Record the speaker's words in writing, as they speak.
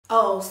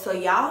Oh, so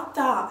y'all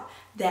thought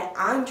that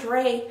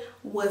Andre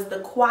was the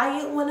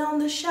quiet one on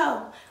the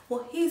show?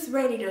 Well, he's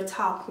ready to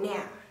talk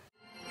now.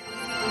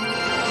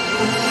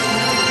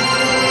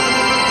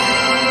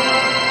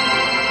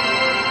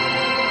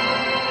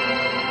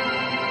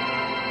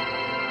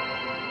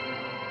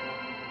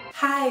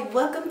 Hi,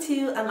 welcome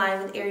to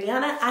Align with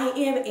Arianna. I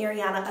am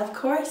Arianna, of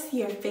course,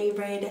 your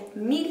favorite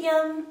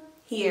medium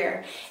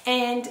here,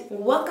 and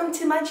welcome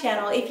to my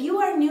channel. If you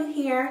are new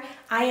here,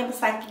 I am a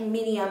psychic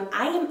medium.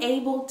 I am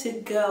able to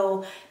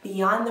go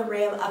beyond the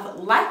realm of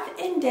life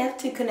and death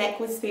to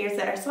connect with spirits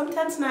that are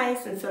sometimes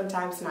nice and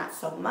sometimes not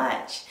so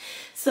much.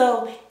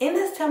 So in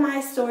this Tell My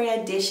Story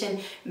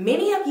edition,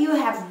 many of you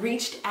have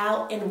reached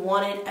out and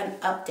wanted an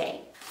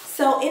update.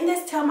 So in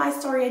this Tell My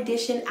Story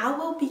edition, I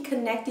will be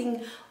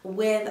connecting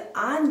with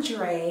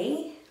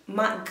Andre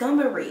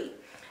Montgomery.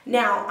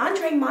 Now,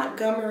 Andre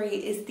Montgomery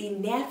is the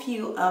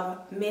nephew of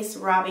Miss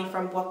Robbie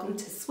from Welcome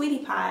to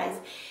Sweetie Pies,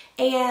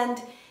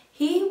 and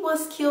he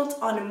was killed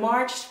on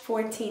March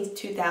 14th,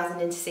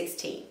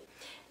 2016.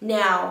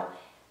 Now,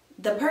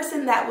 the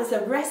person that was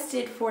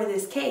arrested for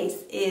this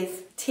case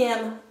is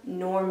Tim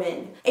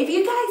Norman. If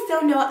you guys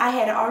don't know, I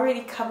had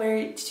already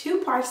covered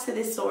two parts to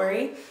this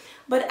story,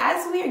 but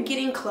as we are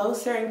getting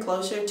closer and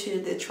closer to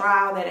the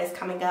trial that is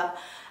coming up,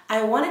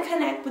 I want to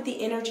connect with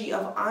the energy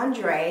of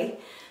Andre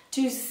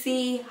to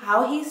see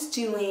how he's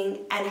doing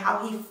and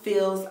how he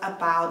feels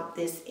about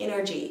this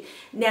energy.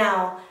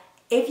 Now,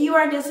 if you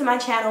are new to my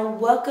channel,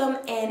 welcome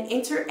and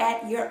enter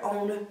at your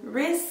own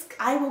risk.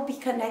 I will be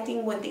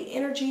connecting with the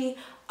energy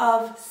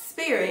of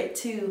spirit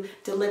to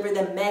deliver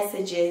the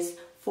messages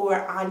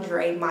for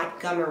Andre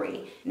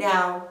Montgomery.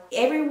 Now,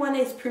 everyone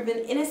is proven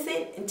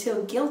innocent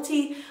until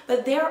guilty,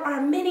 but there are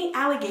many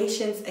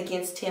allegations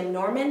against Tim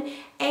Norman,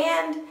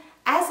 and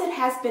as it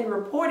has been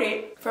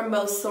reported from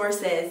most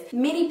sources,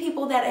 many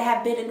people that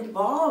have been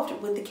involved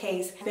with the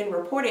case have been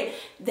reported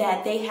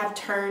that they have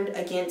turned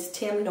against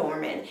Tim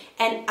Norman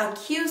and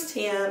accused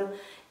him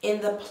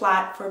in the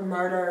plot for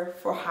murder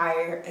for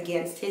hire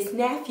against his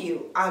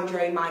nephew,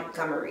 Andre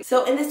Montgomery.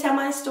 So in this Tell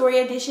My Story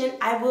edition,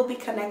 I will be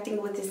connecting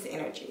with this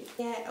energy.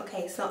 Yeah,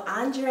 okay, so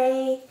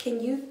Andre, can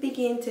you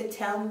begin to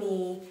tell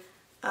me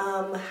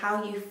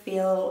how you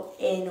feel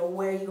and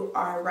where you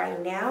are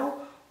right now?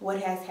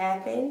 What has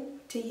happened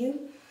to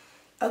you?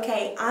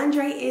 Okay,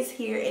 Andre is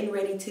here and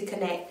ready to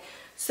connect.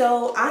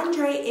 So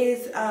Andre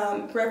is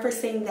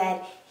referencing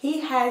that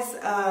he has,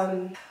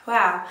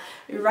 wow,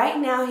 right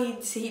now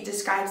he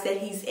describes that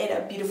he's in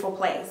a beautiful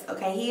place.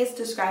 Okay, he is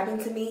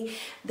describing to me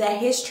that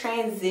his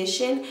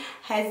transition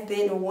has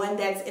been one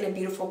that's in a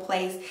beautiful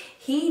place.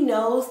 He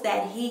knows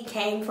that he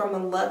came from a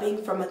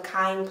loving, from a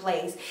kind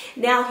place.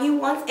 Now he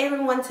wants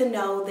everyone to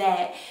know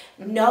that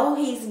no,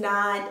 he's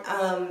not,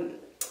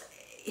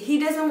 he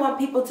doesn't want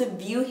people to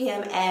view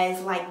him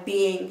as like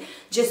being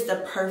just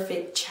a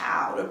perfect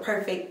child, a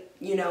perfect,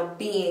 you know,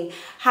 being.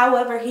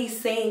 However, he's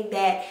saying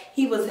that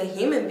he was a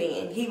human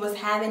being. He was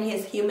having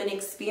his human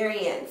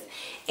experience.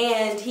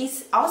 And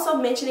he's also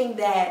mentioning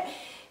that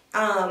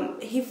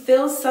he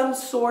feels some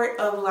sort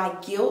of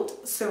like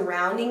guilt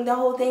surrounding the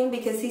whole thing,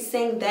 because he's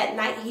saying that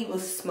night he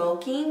was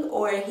smoking,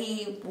 or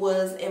he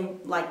was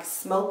like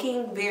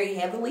smoking very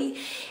heavily,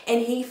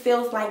 and he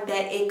feels like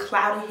that it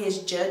clouded his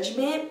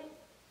judgment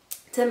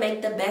to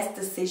make the best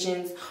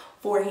decisions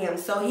for him.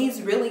 So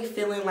he's really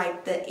feeling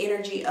like the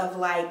energy of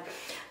like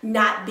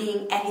not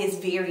being at his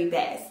very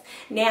best.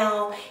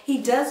 Now,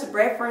 he does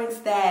reference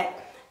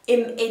that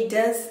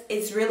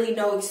it's really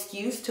no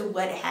excuse to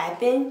what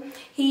happened.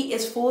 He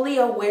is fully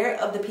aware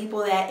of the people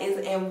that is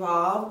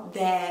involved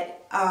that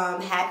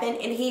happened,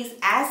 and he's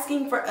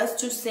asking for us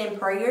to send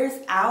prayers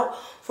out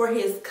for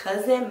his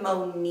cousin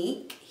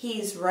Monique.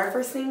 He's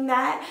referencing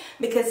that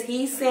because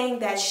he's saying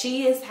that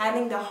she is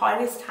having the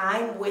hardest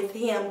time with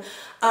him,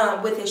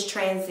 with his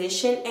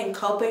transition and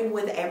coping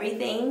with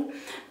everything,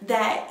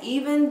 that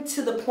even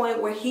to the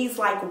point where he's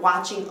like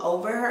watching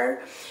over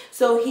her.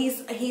 So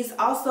he's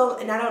also,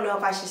 and I don't know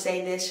if I should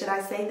say this. Should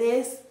I say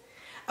this?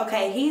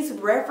 Okay, he's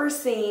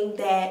referencing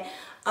that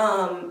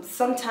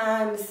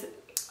sometimes,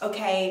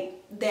 okay,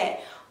 that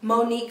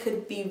Monique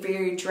could be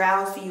very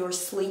drowsy or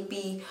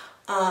sleepy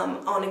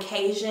on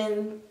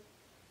occasion,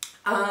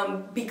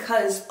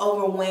 because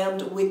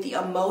overwhelmed with the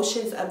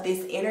emotions of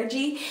this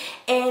energy.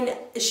 And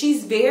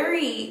she's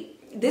very,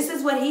 this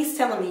is what he's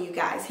telling me, you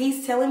guys.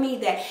 He's telling me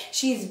that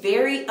she's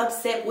very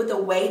upset with the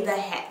way the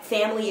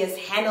family is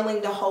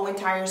handling the whole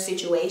entire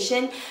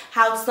situation.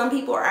 How some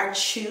people are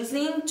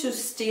choosing to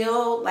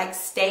still like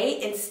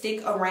stay and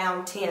stick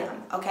around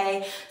Tim,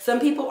 okay? Some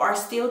people are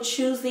still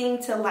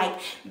choosing to like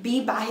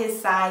be by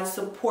his side,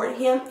 support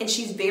him, and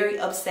she's very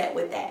upset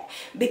with that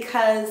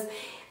because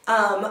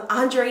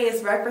Andre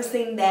is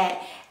referencing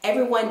that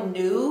everyone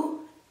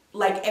knew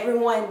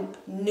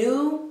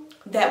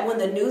that when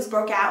the news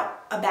broke out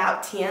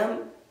about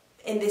Tim,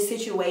 in this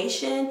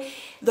situation,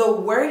 the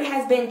word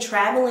has been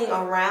traveling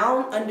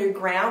around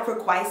underground for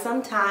quite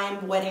some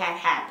time what had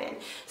happened.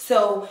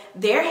 So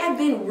there have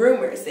been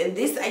rumors, and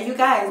this, you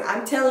guys,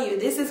 I'm telling you,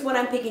 this is what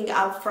I'm picking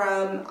up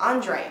from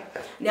Andre.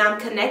 Now I'm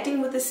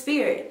connecting with the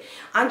spirit.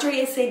 Andre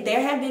is saying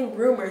there have been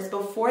rumors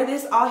before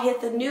this all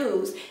hit the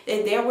news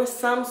that there was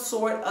some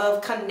sort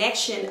of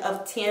connection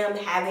of Tim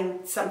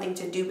having something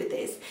to do with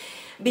this,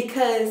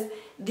 because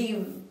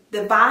the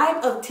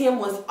vibe of Tim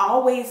was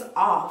always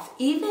off.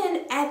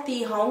 Even at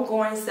the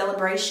homegoing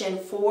celebration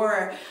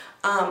for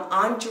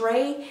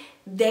Andre,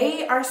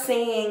 they are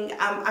saying,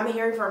 I'm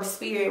hearing from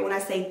spirit when I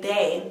say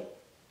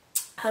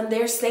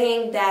they're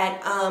saying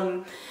that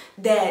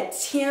that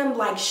Tim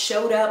like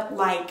showed up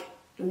like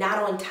not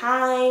on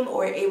time,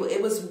 or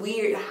it was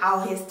weird how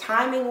his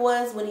timing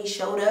was when he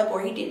showed up,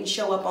 or he didn't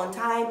show up on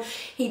time.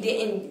 He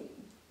didn't.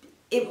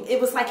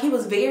 It was like he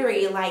was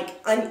very like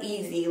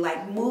uneasy,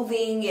 like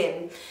moving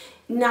and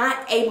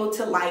not able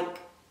to like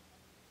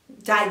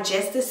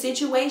digest the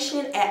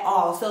situation at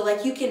all. So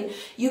like you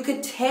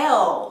could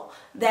tell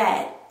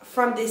that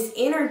from this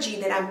energy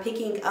that I'm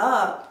picking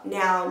up.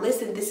 Now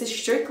listen, this is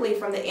strictly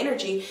from the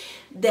energy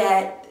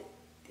that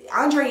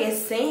Andre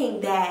is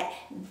saying that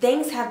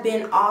things have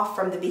been off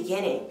from the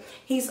beginning.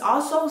 He's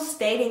also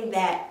stating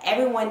that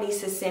everyone needs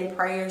to send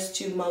prayers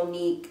to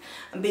Monique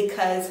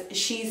because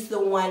she's the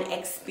one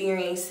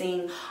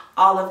experiencing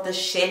all of the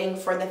shedding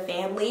for the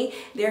family.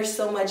 There's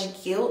so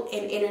much guilt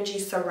and energy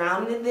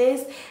surrounding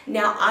this.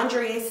 Now,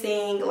 Andre is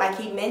saying, like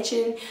he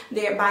mentioned,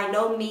 that by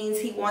no means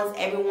he wants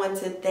everyone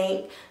to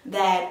think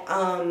that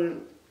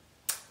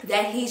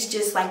that he's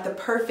just like the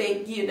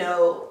perfect, you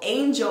know,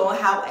 angel.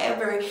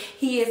 However,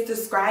 he is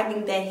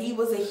describing that he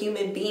was a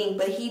human being,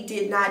 but he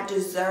did not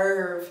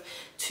deserve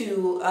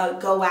to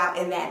go out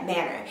in that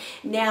manner.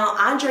 Now,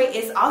 Andre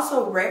is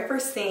also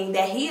referencing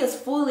that he is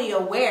fully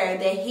aware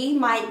that he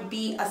might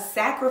be a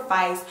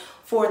sacrifice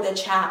for the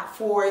child,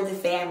 for the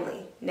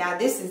family. Now,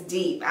 this is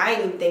deep. I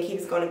didn't even think he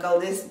was going to go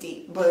this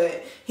deep,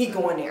 but he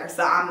going there,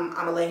 so I'm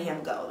going to let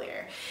him go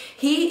there.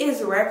 He is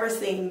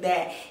referencing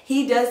that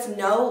he does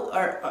know,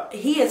 or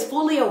he is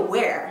fully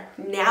aware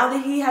now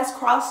that he has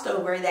crossed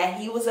over that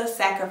he was a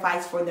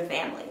sacrifice for the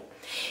family.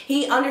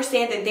 He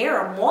understands that there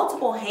are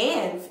multiple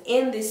hands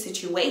in this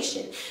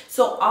situation.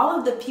 So all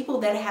of the people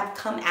that have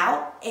come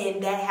out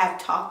and that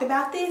have talked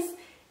about this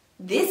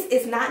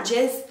is not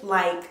just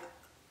like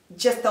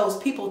just those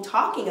people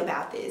talking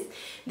about this.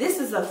 This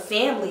is a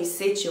family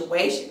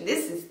situation.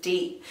 This is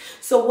deep.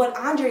 So what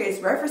Andre is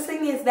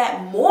referencing is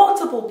that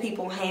multiple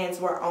people's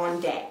hands were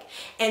on deck.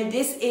 And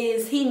this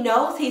is, he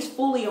knows, he's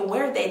fully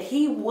aware that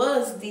he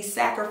was the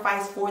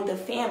sacrifice for the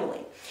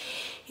family.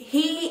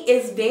 He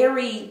is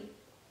very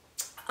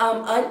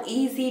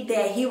uneasy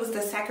that he was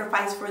the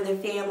sacrifice for the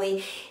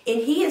family, and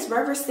he is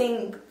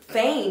referencing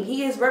fame.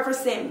 He is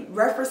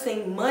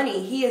referencing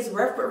money. He is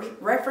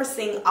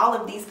referencing all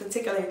of these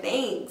particular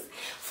things: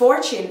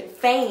 fortune,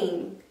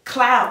 fame,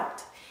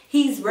 clout.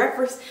 He's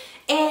referencing,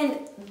 and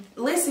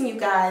listen, you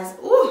guys.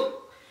 Ooh,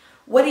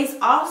 what he's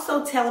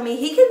also telling me,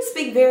 he can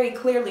speak very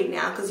clearly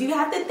now, because you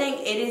have to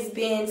think it has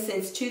been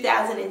since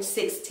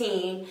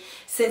 2016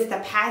 since the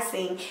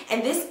passing,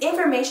 and this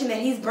information that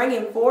he's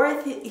bringing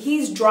forth,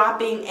 he's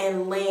dropping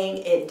and laying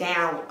it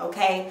down.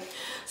 Okay,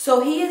 so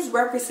he is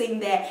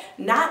referencing that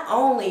not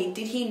only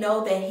did he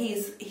know that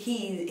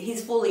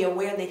he's fully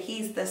aware that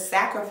he's the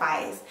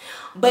sacrifice,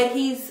 but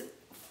he's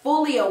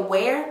fully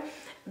aware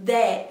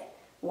that,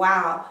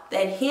 wow,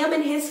 that him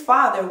and his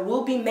father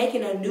will be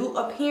making a new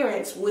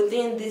appearance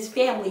within this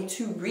family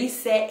to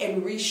reset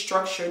and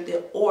restructure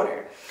the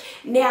order.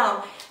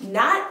 Now,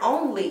 not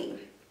only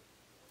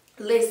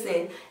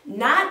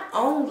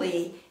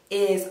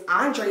is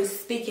Andre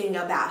speaking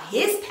about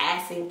his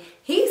passing,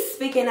 he's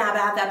speaking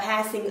about the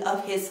passing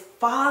of his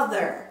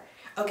father.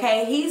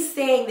 Okay, he's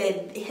saying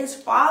that his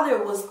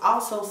father was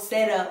also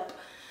set up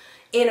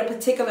in a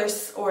particular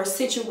or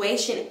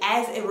situation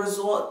as a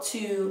result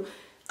to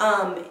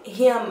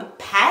him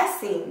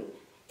passing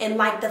and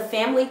like the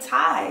family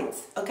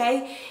ties.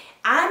 Okay,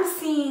 I'm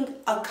seeing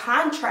a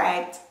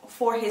contract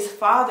for his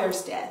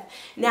father's death.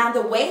 Now,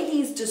 the way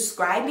he's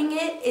describing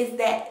it is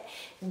that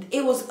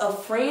it was a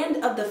friend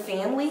of the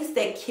family's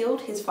that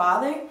killed his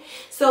father.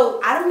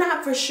 So I'm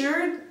not for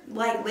sure,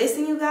 like,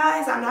 listen, you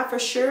guys, I'm not for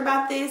sure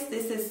about this.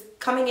 This is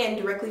coming in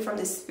directly from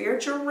the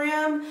spiritual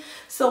realm.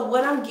 So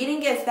what I'm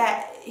getting is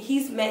that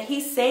he's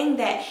saying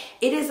that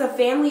it is a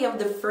family of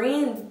the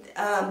friend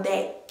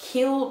that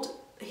killed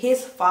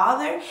his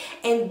father,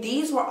 and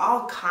these were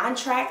all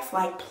contracts,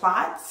 like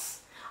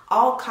plots,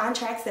 all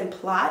contracts and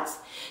plots.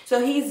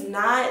 So he's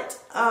not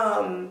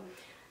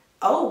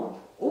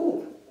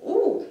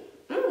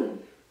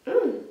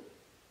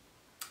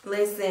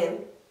listen,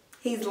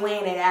 he's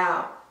laying it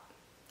out.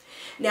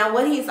 Now,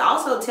 what he's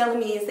also telling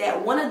me is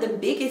that one of the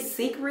biggest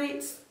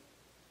secrets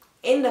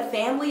in the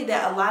family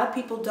that a lot of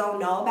people don't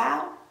know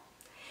about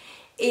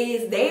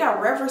is they are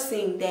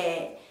referencing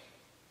that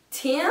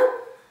Tim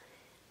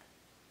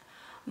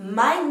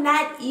might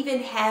not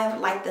even have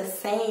like the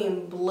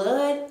same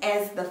blood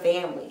as the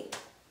family.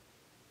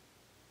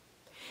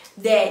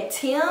 that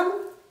Tim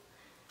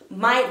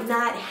might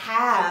not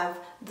have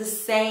the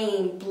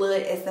same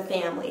blood as the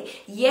family.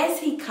 Yes,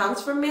 he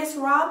comes from Miss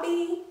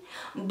Robbie,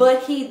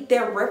 but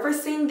they're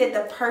referencing that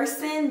the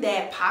person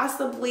that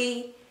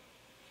possibly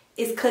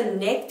is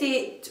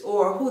connected,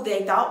 or who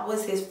they thought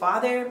was his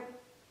father,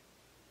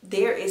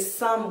 there is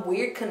some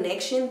weird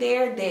connection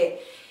there, that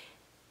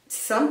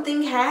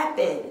something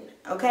happened.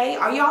 Okay,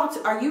 are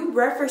you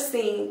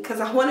referencing, because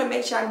I want to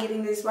make sure I'm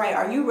getting this right,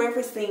 are you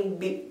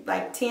referencing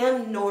like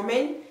Tim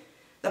Norman,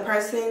 the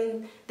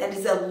person that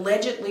is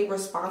allegedly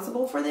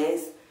responsible for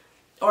this?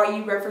 Or are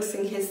you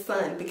referencing his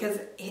son? Because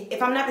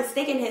if I'm not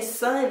mistaken, his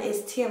son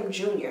is Tim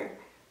Jr.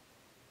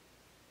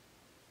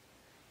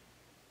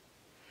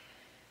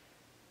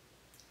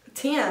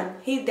 Tim,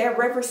 they're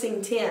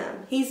referencing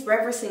Tim. He's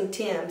referencing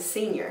Tim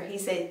Sr. He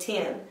said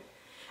Tim.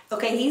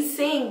 Okay, he's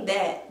saying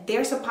that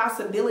there's a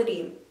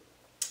possibility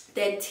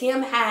that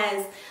Tim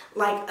has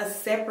like a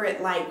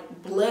separate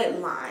like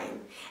bloodline.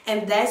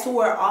 And that's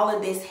where all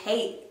of this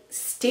hate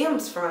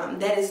stems from,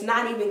 that is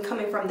not even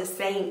coming from the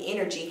same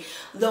energy.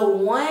 The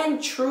one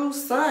true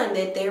son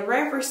that they're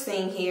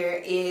referencing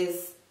here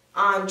is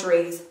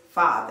Andre's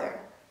father.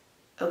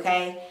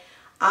 Okay,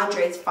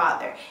 Andre's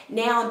father.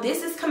 Now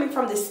this is coming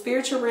from the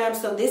spiritual realm,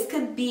 so this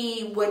could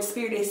be what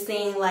Spirit is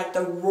saying, like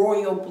the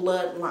royal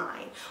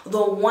bloodline.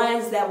 The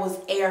ones that was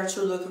heir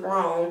to the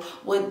throne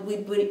would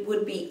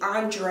be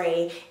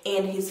Andre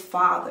and his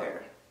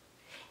father.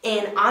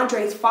 And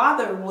Andre's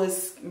father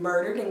was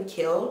murdered and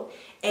killed,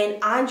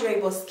 and Andre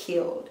was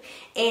killed.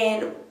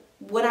 And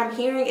what I'm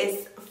hearing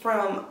is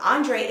from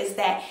Andre is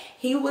that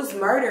he was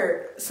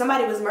murdered.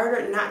 Somebody was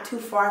murdered not too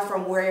far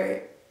from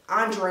where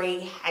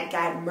Andre had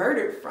got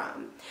murdered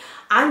from.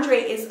 Andre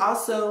is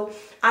also,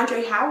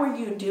 Andre, how are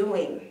you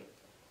doing?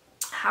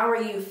 How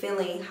are you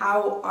feeling?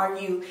 How are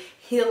you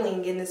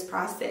healing in this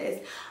process?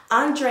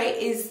 Andre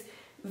is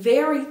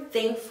very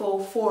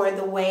thankful for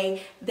the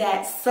way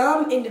that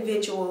some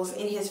individuals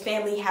in his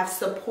family have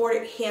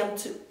supported him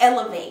to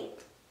elevate.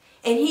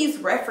 And he's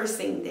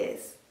referencing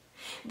this,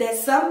 that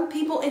some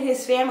people in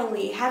his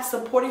family have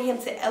supported him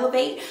to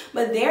elevate,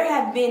 but there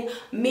have been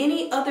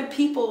many other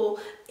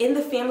people in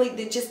the family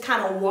that just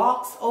kind of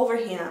walks over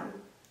him,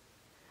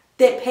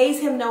 that pays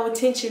him no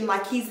attention,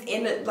 like he's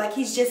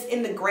just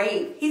in the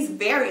grave. He's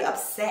very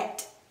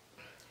upset,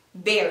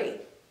 very.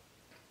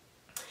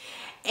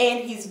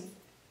 And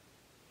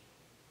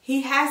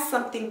he has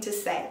something to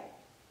say.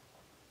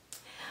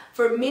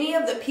 For many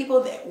of the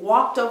people that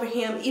walked over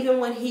him, even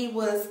when he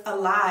was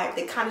alive,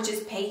 that kind of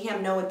just paid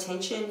him no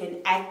attention and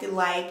acted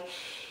like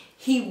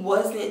he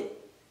wasn't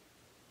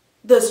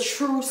the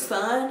true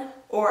son,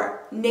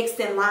 or next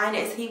in line,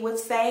 as he would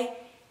say.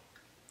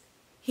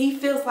 He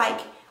feels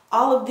like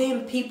all of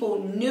them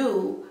people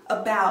knew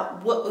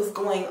about what was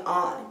going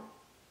on.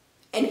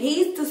 And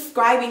he's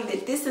describing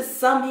that this is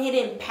some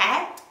hidden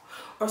pact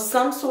or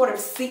some sort of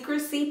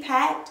secrecy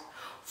pact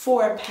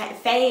for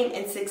fame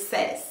and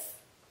success.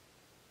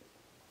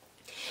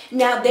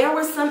 Now, there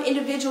were some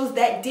individuals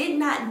that did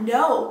not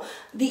know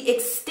the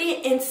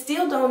extent and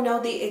still don't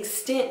know the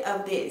extent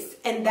of this.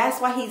 And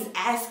that's why he's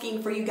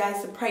asking for you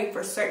guys to pray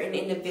for certain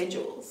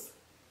individuals,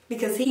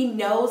 because he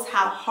knows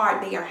how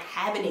hard they are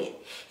having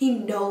it. He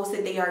knows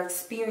that they are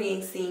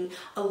experiencing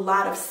a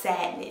lot of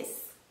sadness.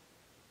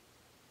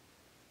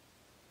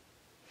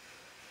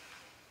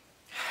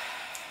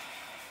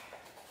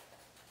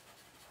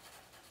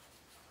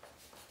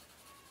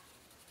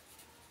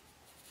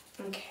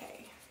 Okay.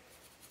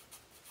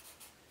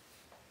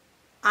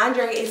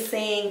 Andre is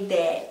saying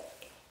that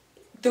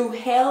through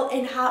hell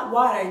and hot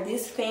water,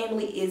 this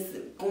family is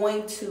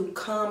going to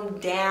come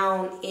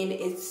down in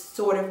its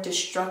sort of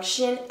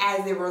destruction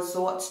as it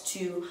resorts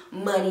to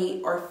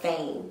money or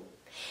fame.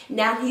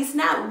 Now, he's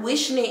not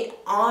wishing it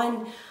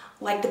on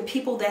like the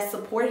people that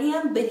support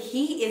him, but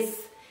he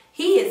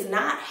is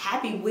not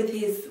happy with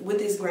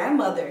his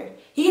grandmother.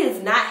 He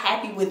is not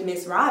happy with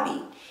Miss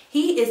Robbie.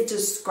 He is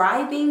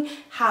describing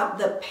how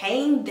the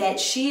pain that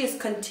she is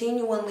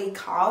continually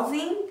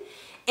causing.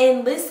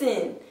 And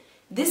listen,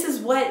 this is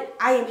what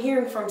I am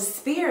hearing from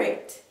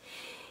Spirit.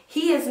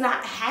 He is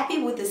not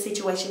happy with the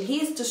situation.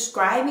 He is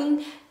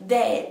describing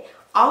that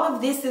all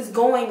of this is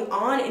going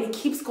on, and it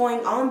keeps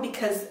going on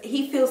because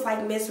he feels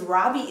like Miss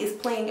Robbie is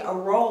playing a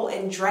role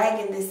in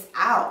dragging this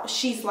out.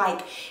 She's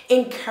like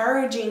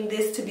encouraging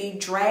this to be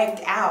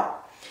dragged out.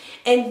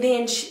 And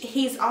then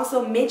he's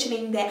also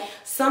mentioning that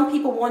some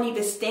people won't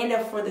even stand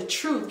up for the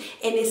truth.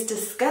 And it's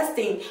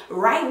disgusting.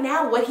 Right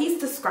now, what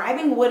he's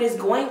describing, what is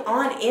going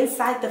on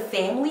inside the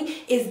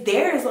family, is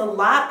there is a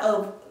lot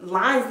of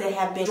lines that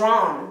have been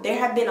drawn. There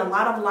have been a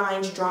lot of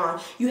lines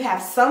drawn. You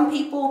have some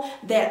people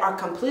that are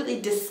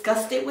completely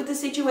disgusted with the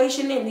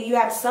situation, and you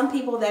have some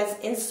people that's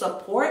in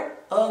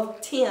support of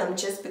Tim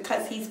just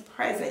because he's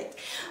present.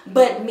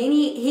 But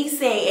he's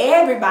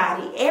saying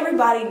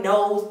everybody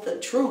knows the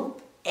truth.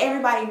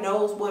 Everybody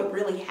knows what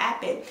really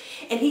happened.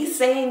 And he's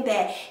saying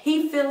that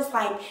he feels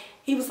like,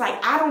 he was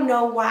like, I don't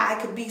know why I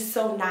could be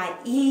so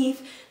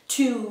naive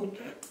to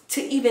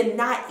to even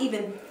not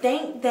even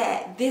think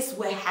that this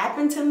would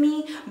happen to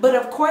me. But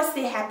of course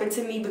it happened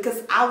to me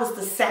because I was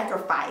the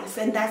sacrifice.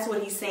 And that's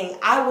what he's saying.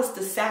 I was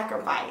the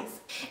sacrifice.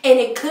 And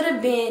it could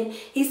have been,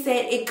 he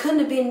said, it couldn't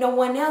have been no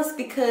one else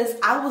because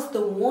I was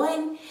the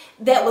one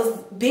that was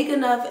big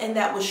enough and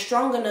that was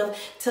strong enough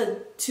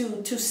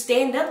to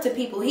stand up to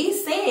people.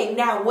 He's saying,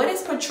 now what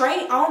is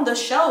portrayed on the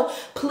show,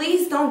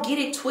 please don't get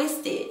it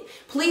twisted.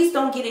 Please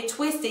don't get it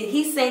twisted.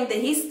 He's saying that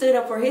he stood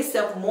up for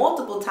himself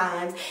multiple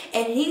times.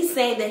 And he's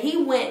saying that he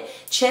went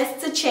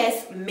chest to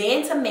chest,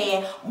 man to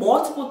man,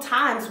 multiple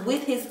times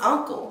with his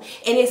uncle.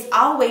 And it's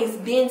always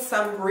been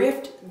some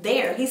rift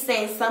there. He's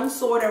saying some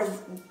sort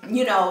of,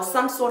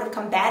 some sort of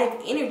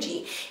combative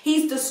energy.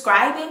 He's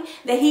describing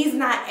that he's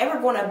not ever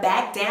going to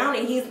back down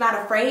and he's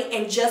not afraid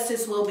and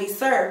justice will be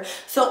served.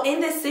 So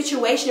in this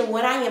situation,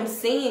 what I am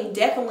seeing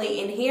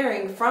definitely and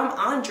hearing from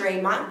Andre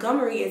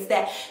Montgomery is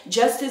that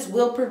justice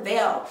will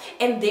prevail.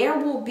 And there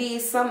will be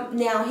some,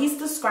 now he's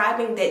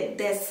describing that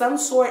there's some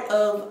sort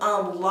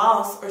of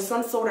loss or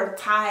some sort of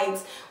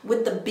ties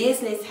with the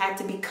business had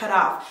to be cut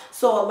off.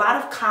 So a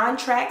lot of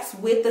contracts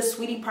with the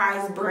Sweetie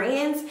Pie's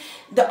brands,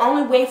 the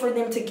only way for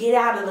them to get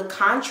out of the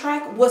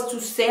contract was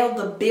to sell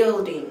the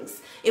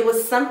buildings. It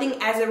was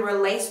something as it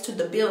relates to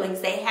the buildings.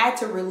 They had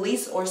to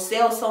release or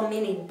sell so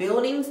many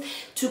buildings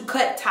to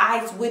cut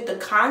ties with the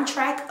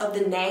contract of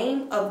the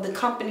name of the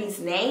company's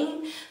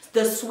name,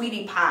 the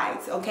Sweetie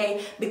Pies,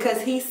 okay?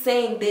 Because he's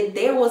saying that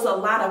there was a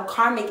lot of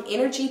karmic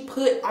energy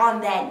put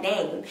on that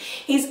name.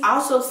 He's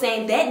also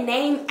saying that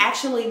name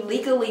actually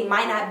legally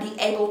might not be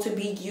able to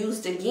be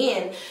used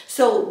again.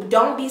 So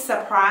don't be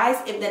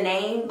surprised if the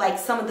name, like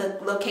some of the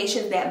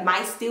locations that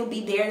might still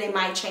be there, they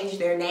might change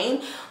their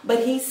name.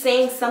 But he's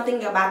saying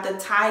something about the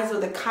ties or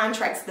the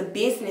contracts, the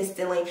business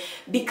dealing,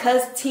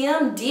 because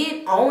Tim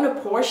did own a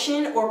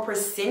portion or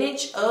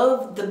percentage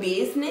of the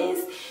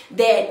business,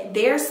 that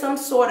there's some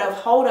sort of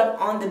hold up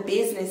on the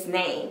business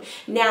name.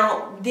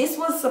 Now, this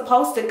was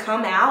supposed to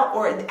come out,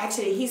 or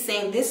actually he's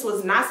saying this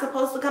was not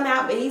supposed to come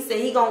out, but he said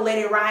he gonna let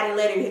it ride and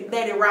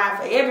let it ride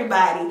for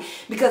everybody,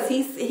 because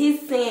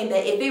he's saying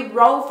that if it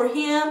rolled for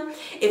him,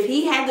 if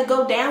he had to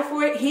go down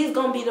for it, he's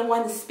gonna be the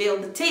one to spill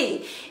the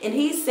tea. And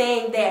he's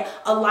saying that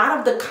a lot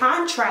of the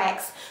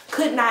contracts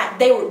could not,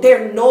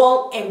 they're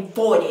null and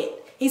voided.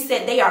 He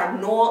said they are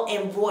null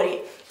and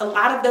voided. A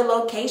lot of the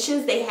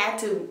locations they had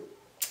to,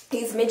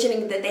 he's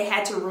mentioning that they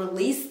had to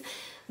release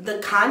the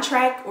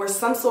contract or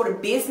some sort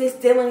of business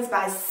dealings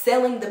by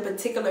selling the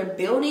particular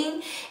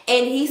building.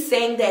 And he's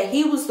saying that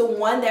he was the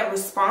one that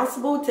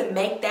responsible to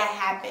make that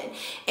happen.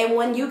 And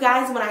when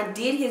I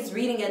did his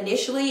reading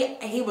initially,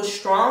 he was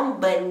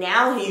strong, but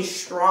now he's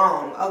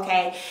strong,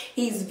 okay?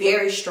 He's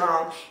very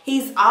strong.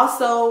 He's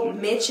also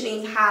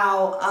mentioning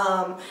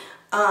how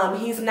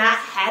he's not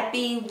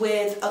happy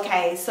with,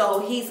 okay, so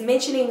he's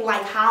mentioning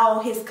like how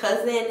his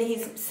cousin,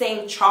 he's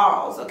saying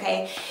Charles,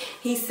 okay,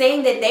 he's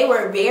saying that they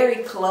were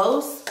very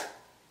close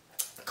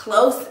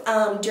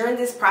during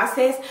this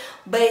process,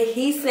 but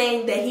he's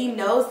saying that he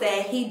knows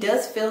that he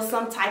does feel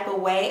some type of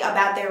way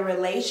about their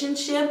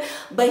relationship,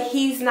 but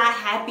he's not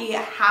happy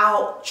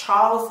how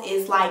Charles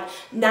is like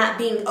not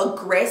being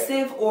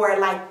aggressive, or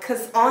like,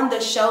 because on the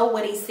show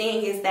what he's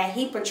saying is that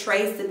he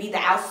portrays to be the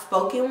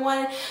outspoken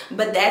one,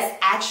 but that's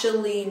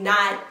actually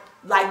not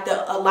like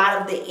a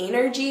lot of the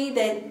energy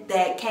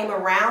that came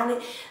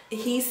around.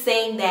 He's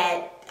saying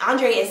that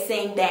Andre is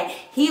saying that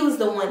he was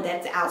the one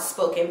that's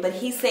outspoken, but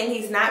he's saying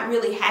he's not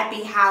really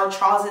happy how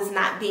Charles is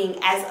not being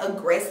as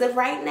aggressive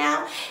right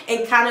now,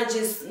 and kind of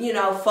just,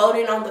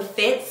 floating on the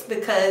fence,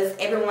 because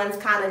everyone's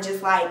kind of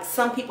just like,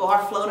 some people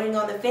are floating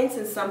on the fence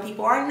and some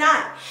people are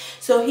not.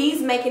 So he's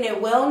making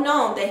it well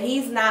known that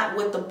he's not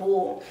with the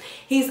bull.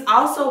 He's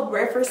also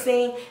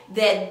referencing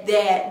that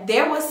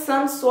there was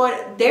some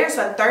sort, there's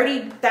a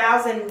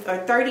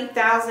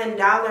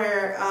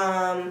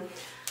 $30,000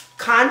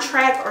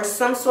 contract or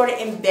some sort of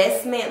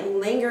investment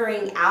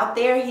lingering out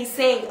there. He's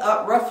saying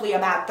roughly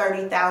about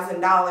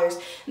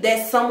 $30,000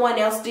 that someone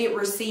else did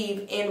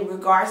receive in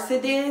regards to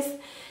this.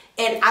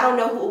 And I don't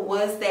know who it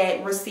was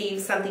that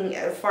received something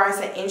as far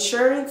as an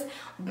insurance,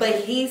 but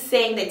he's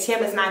saying that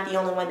Tim is not the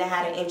only one that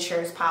had an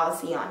insurance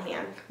policy on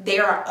him.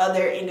 There are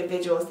other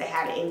individuals that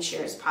had an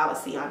insurance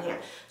policy on him.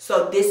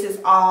 So this is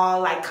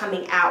all like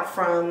coming out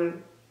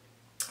from...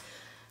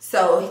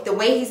 So the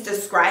way he's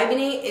describing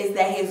it is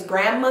that his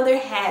grandmother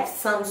had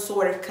some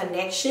sort of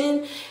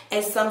connection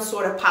and some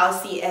sort of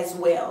policy as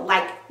well.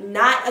 Like,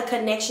 not a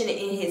connection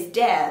in his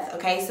death,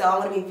 okay? So I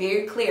want to be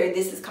very clear.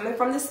 This is coming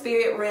from the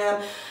spirit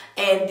realm,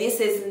 and this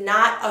is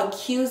not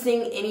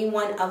accusing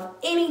anyone of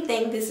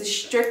anything. This is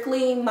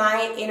strictly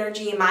my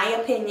energy, my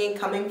opinion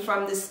coming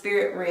from the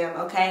spirit realm,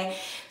 okay?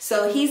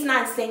 So he's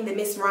not saying that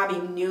Miss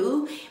Robbie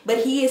knew, but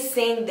he is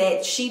saying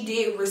that she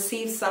did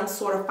receive some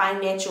sort of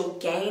financial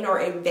gain or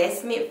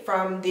investment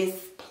from this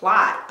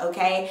plot,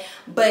 okay?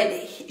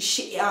 But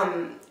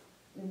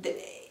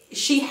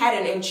she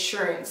had an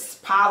insurance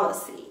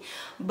policy.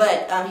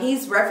 But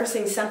he's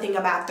referencing something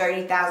about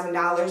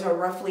 $30,000 or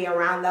roughly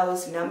around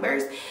those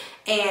numbers.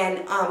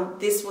 And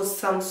this was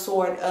some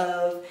sort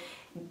of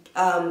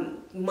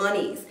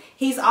monies.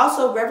 He's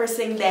also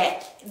referencing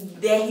that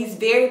he's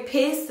very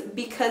pissed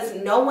because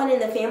no one in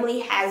the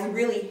family has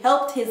really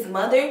helped his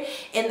mother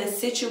in the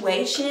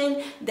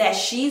situation that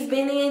she's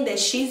been in, that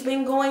she's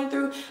been going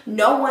through.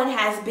 No one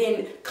has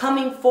been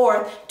coming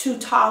forth to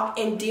talk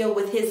and deal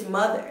with his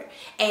mother.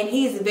 And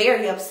he's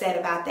very upset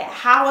about that.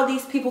 How are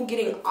these people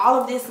getting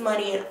all of this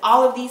money and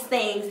all of these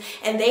things,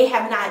 and they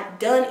have not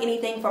done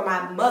anything for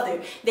my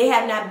mother? They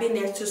have not been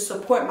there to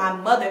support my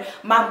mother.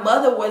 My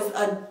mother was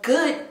a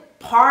good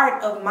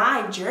part of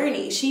my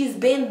journey. She's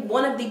been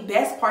one of the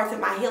best parts of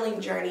my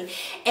healing journey.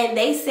 And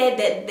they said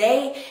that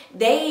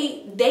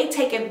they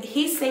take him.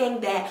 He's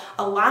saying that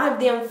a lot of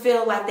them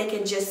feel like they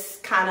can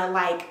just kind of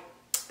like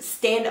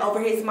stand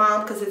over his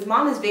mom, because his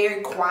mom is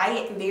very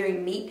quiet and very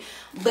meek,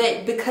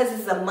 but because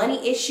it's a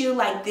money issue,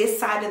 like this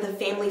side of the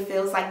family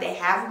feels like they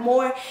have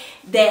more,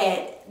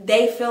 that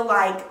they feel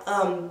like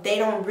they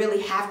don't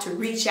really have to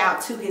reach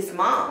out to his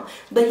mom.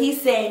 But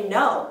he's saying,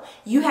 no,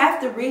 you have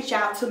to reach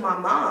out to my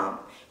mom.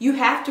 You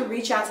have to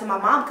reach out to my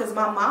mom, because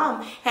my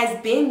mom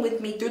has been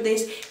with me through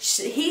this.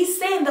 He's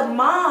saying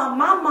my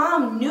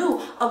mom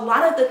knew a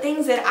lot of the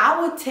things that I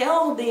would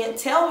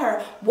tell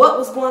her what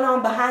was going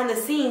on behind the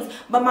scenes.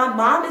 But my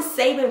mom is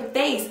saving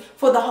face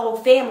for the whole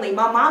family.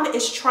 My mom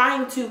is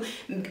trying to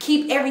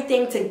keep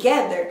everything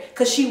together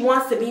because she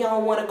wants to be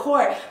on one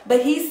accord.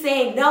 But he's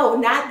saying, no,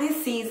 not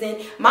this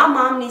season. My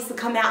mom needs to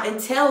come out and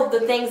tell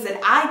the things that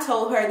I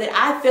told her, that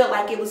I felt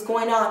like it was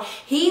going on.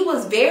 He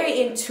was very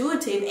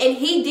intuitive, and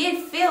he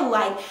did feel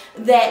like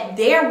that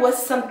there was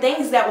some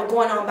things that were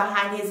going on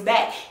behind his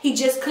back. He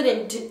just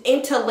couldn't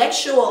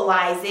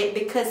intellectualize it,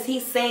 because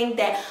he's saying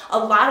that a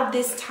lot of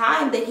this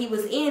time that he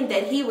was in,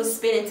 that he was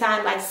spending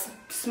time like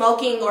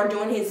smoking or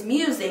doing his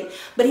music,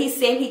 but he's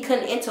saying he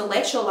couldn't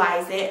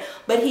intellectualize it.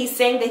 But he's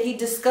saying that he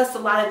discussed a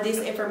lot of this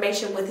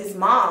information with his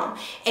mom,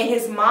 and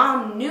his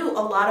mom knew a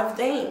lot of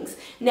things.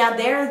 Now,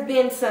 there have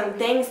been some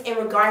things in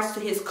regards to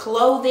his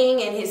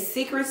clothing and his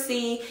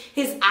secrecy,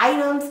 his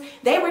items.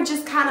 They were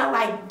just kind of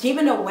like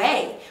given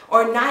away,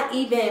 or not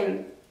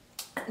even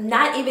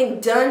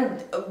done.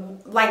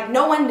 Like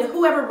no one,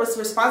 whoever was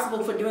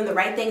responsible for doing the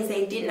right things,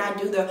 they did not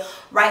do the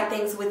right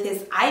things with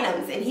his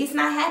items, and he's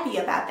not happy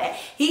about that.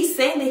 He's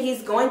saying that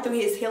he's going through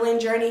his healing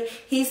journey.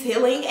 He's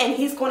healing, and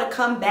he's going to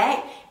come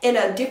back in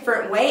a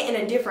different way, in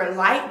a different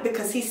light,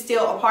 because he's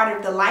still a part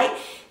of the light.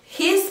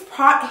 His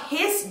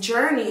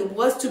journey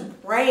was to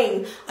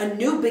bring a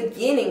new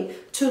beginning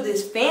to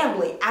this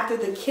family after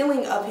the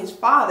killing of his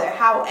father.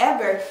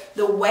 However,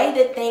 the way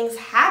that things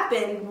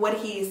happened, what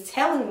he is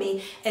telling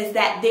me, is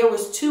that there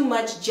was too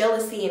much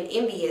jealousy and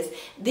envious.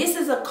 This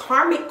is a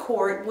karmic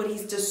cord, what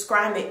he's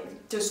describing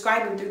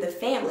through the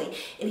family,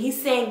 and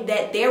he's saying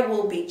that there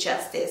will be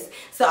justice.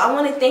 So I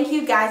want to thank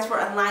you guys for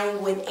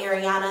aligning with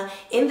Arianna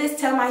in this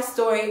Tell My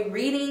Story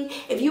reading.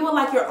 If you would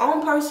like your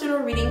own personal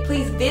reading,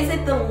 please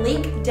visit the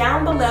link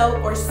down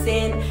below, or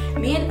send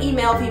me an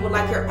email if you would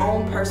like your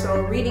own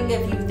personal reading,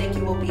 if you think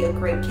you will be a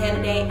great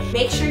candidate.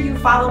 Make sure you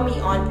follow me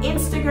on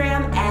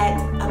Instagram at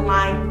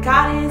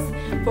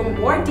AlignedGoddess for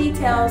more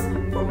details,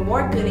 for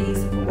more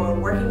goodies, for more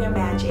working your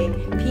magic.